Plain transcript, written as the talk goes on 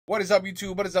What is up,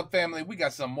 YouTube? What is up, family? We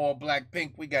got some more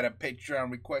Blackpink. We got a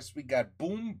Patreon request. We got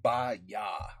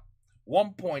Boombayah.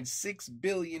 1.6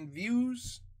 billion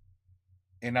views,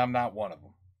 and I'm not one of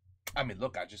them. I mean,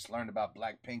 look, I just learned about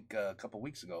Blackpink a couple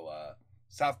weeks ago.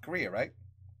 South Korea, right?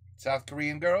 South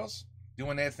Korean girls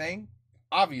doing their thing.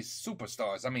 Obvious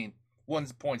superstars. I mean,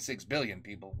 1.6 billion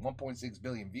people. 1.6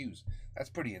 billion views. That's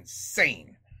pretty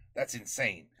insane. That's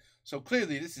insane. So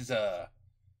clearly this is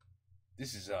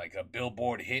like a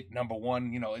Billboard hit,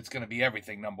 #1. You know, it's going to be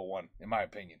everything #1, in my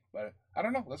opinion. But I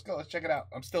don't know. Let's go. Let's check it out.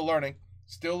 I'm still learning.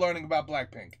 Still learning about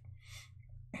Blackpink.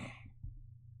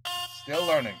 Still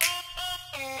learning.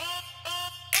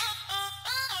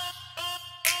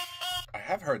 I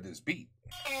have heard this beat.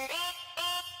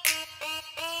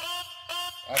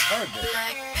 I've heard this.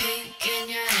 Blackpink in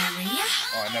your area.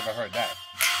 Oh, I never heard that.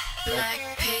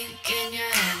 Blackpink in your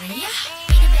area.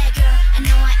 Be the bad girl, I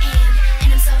know I am.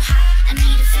 And I'm so hot, I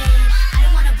need a fan. I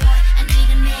don't want a boy, I need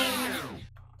a man.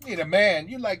 Need a man.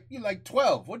 You like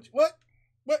 12. What?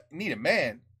 Need a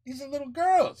man. These are little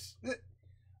girls.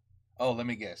 Oh, let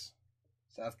me guess.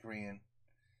 South Korean.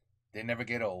 They never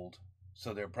get old,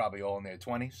 so they're probably all in their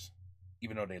 20s,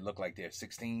 even though they look like they're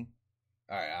 16.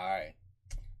 All right.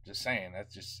 Just saying.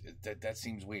 That's just that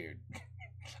seems weird.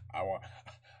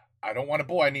 I don't want a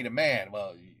boy. I need a man.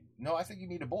 Well, no, I think you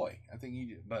need a boy. I think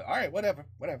you. But all right, whatever.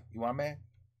 You want a man?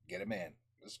 Get a man.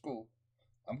 It's cool.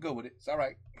 I'm good with it. It's all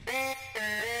right.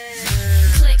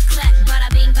 Click clack, bada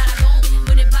bing, bada boom.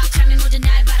 문을 박차면 모든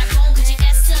날 바라보. 그지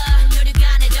애써 노력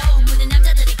안 해도 모든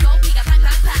남자들의 고삐가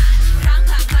팡팡팡.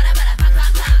 팡팡 바라바라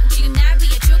팡팡팡. 지금 날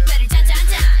위해 축배를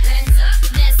짠짠짠. Hands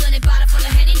up. 내 손에 bottle full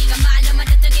of Henny. 네가 말로만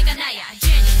듣던 걔가 나야.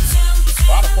 Jenny.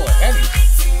 Bottle full of Henny.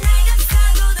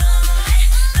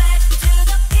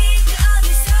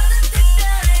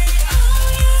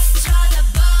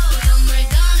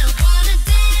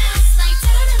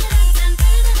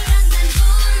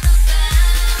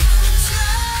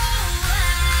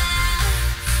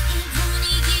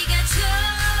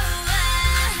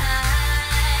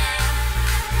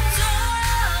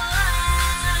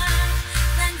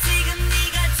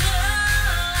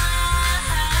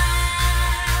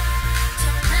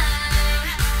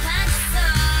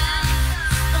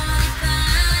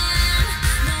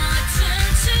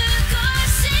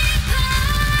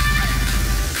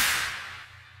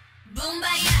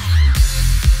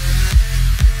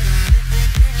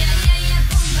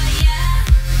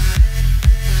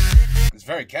 It's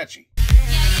very catchy.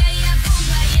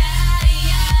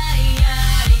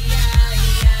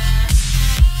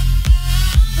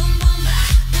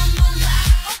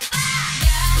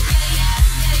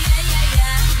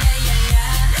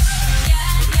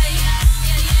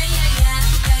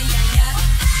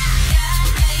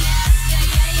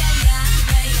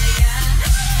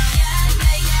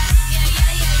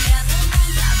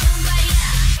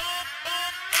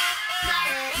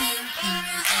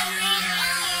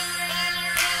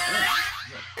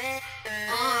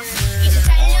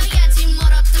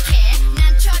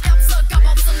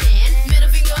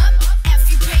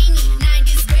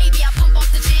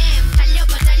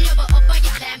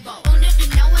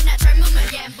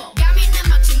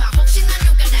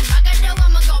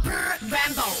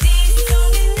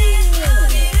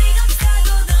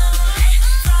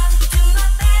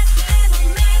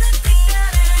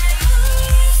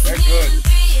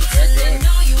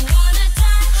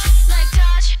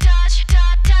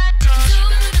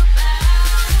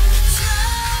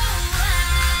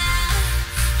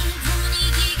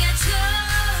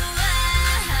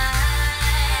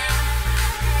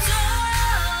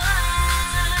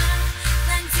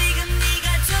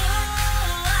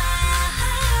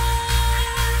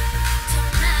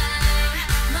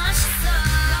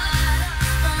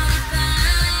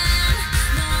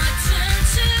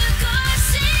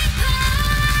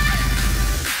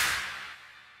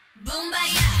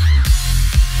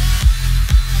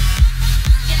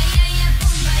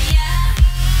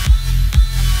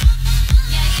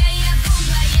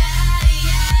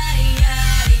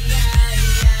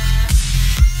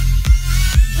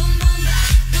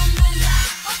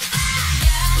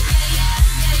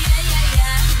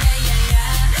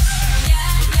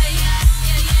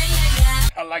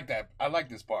 I like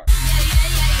this part.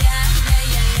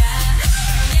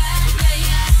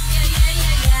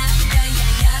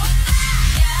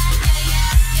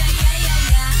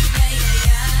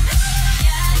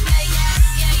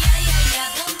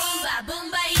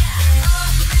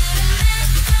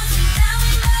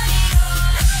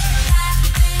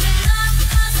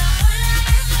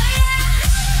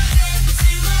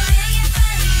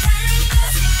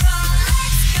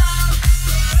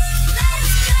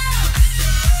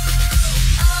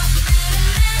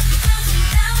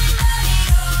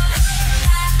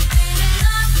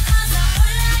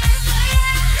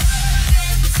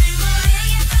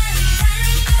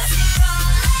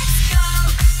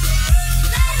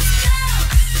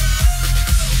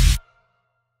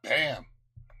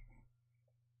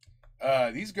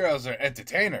 These girls are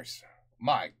entertainers.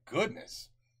 My goodness.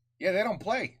 Yeah, they don't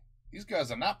play. These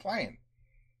girls are not playing.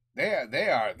 They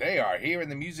are here in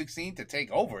the music scene to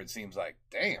take over, it seems like.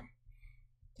 Damn.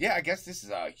 Yeah, I guess this is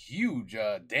a huge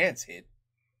dance hit.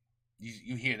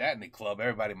 You hear that in the club,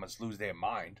 everybody must lose their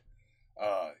mind.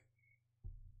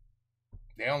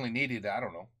 They only needed, I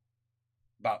don't know,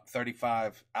 about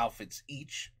 35 outfits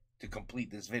each to complete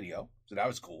this video. So that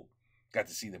was cool. Got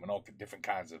to see them in all different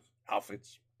kinds of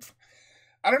outfits.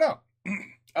 I don't know.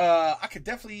 I could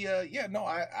definitely, I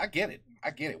get it.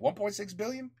 I get it. 1.6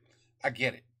 billion? I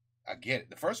get it. I get it.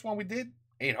 The first one we did,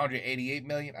 888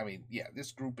 million. I mean, yeah,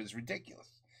 this group is ridiculous.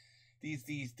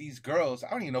 These girls, I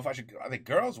don't even know if I should, are they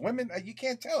girls, women? You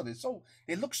can't tell.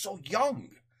 They look so young.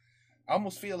 I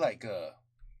almost feel like,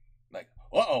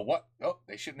 what? Oh,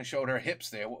 they shouldn't have showed her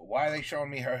hips there. Why are they showing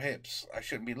me her hips? I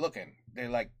shouldn't be looking. They're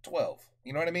like 12.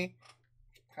 You know what I mean?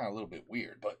 Kind of a little bit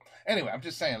weird. But anyway, I'm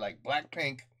just saying, like,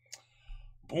 Blackpink,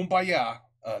 Boombayah,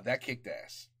 that kicked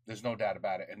ass. There's no doubt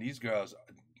about it. And these girls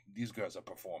are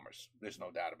performers. There's no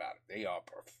doubt about it. They are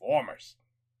performers.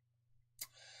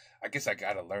 I guess I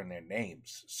got to learn their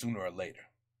names sooner or later.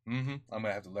 I'm going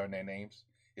to have to learn their names.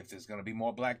 If there's going to be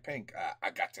more Blackpink,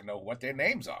 I got to know what their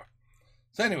names are.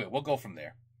 So anyway, we'll go from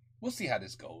there. We'll see how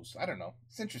this goes. I don't know.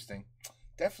 It's interesting.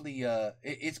 Definitely,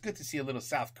 it's good to see a little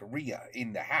South Korea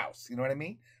in the house. You know what I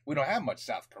mean? We don't have much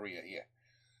South Korea here.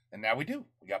 And now we do.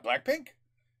 We got Blackpink.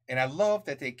 And I love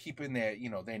that they're keeping their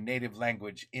native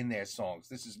language in their songs.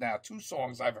 This is now 2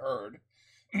 songs I've heard.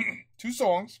 2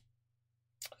 songs.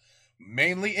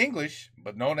 Mainly English,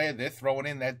 but no, they're throwing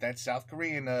in that South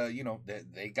Korean,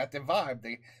 they got their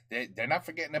vibe. They're not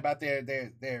forgetting about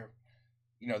their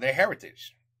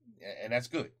heritage. And that's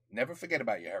good. Never forget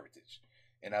about your heritage.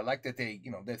 And I like that they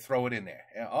throw it in there.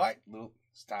 And, all right,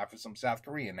 it's time for some South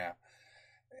Korean now.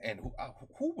 And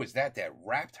who was that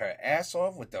rapped her ass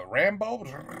off with the Rambo?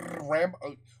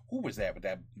 Who was that with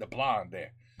the blonde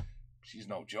there? She's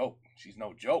no joke.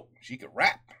 She could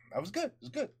rap. That was good. It was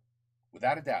good.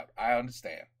 Without a doubt. I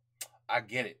understand. I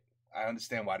get it. I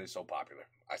understand why they're so popular.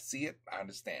 I see it. I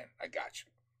understand. I got you.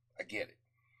 I get it.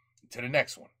 To the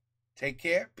next one. Take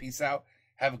care. Peace out.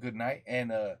 Have a good night.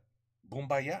 And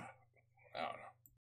Boombayah. I don't know.